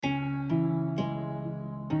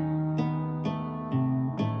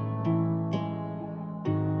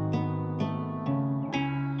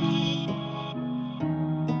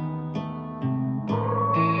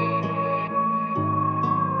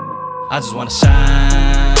I just wanna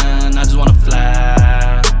shine, I just wanna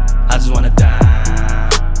fly, I just wanna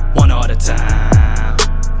die, one all the time.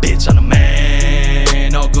 Bitch, I'm the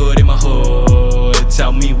man, all good in my hood.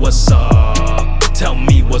 Tell me what's up, tell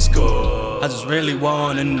me what's good. I just really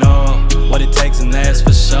wanna know what it takes, and that's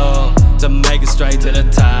for sure, to make it straight to the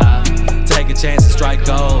top. Take a chance and strike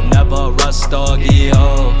gold, never rust or get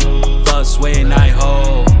old. Fuss when I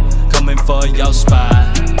hold, coming for your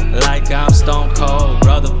spot, like I'm stone cold.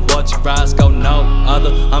 Brother, watch your Rasco, no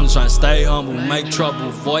other. I'm just trying to stay humble, make trouble,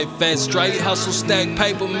 avoid fast, straight hustle, stack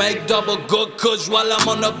paper, make double. Good kush while I'm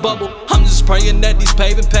on the bubble. I'm just praying that these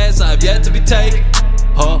paving paths I have yet to be taken.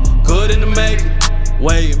 Good in the making,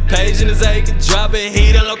 waiting, patient as aching, dropping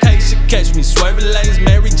heat on location. Catch me swerving lanes,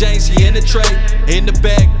 Mary Jane, she in the tray, in the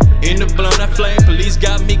back, in the blown out flame. Police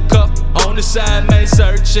got me cuffed on the side, man,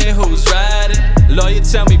 searching who's riding. Lawyer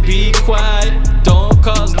tell me be quiet, don't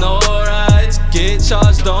cause no riots, get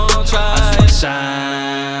charged, don't try. I just wanna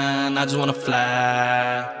shine, I just wanna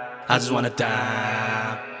fly, I just wanna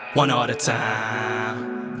die, one all the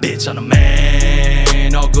time. Bitch, I'm the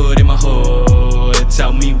man, all good in my hood.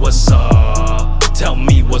 Tell me what's up, tell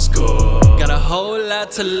me what's good. Got a whole lot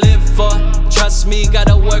to live for, trust me,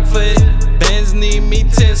 gotta work for it. Benz need me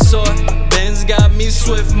 10 sore, Benz got me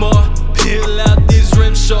swift more. Peel out these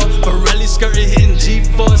rims short, Pirelli skirting hitting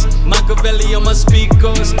G-force. Machiavelli on my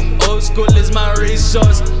speakers, old school is my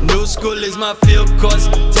resource, new school is my field course.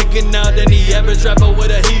 Taking out any average rapper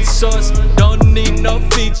with a heat source. Don't need no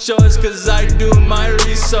features, cause I do my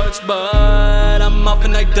research. But I'm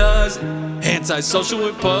often like dozen, anti-social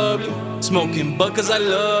in public, smoking bud cause I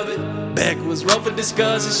love it. Backwards road for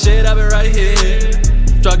discussing shit, I've been right here,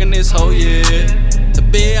 struggling this whole year. To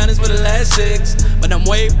be honest, for the last 6, but I'm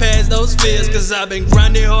way past those fears, cause I've been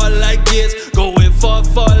grinding hard like this, going far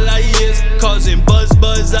like years, causing buzz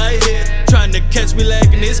I hear, trying to catch me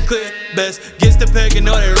lacking this clear. Best gets the packing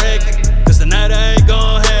all that racket, cause tonight I ain't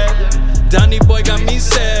gon' have it. Donnie boy got me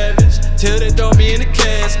savage, till they throw me in the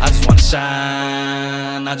cast. I just wanna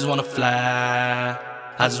shine, I just wanna fly,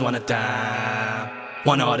 I just wanna die,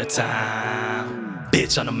 one all the time.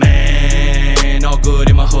 Bitch, I'm the man, all good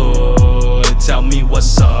in my hood. Tell me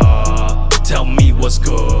what's up, tell me what's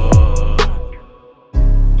good.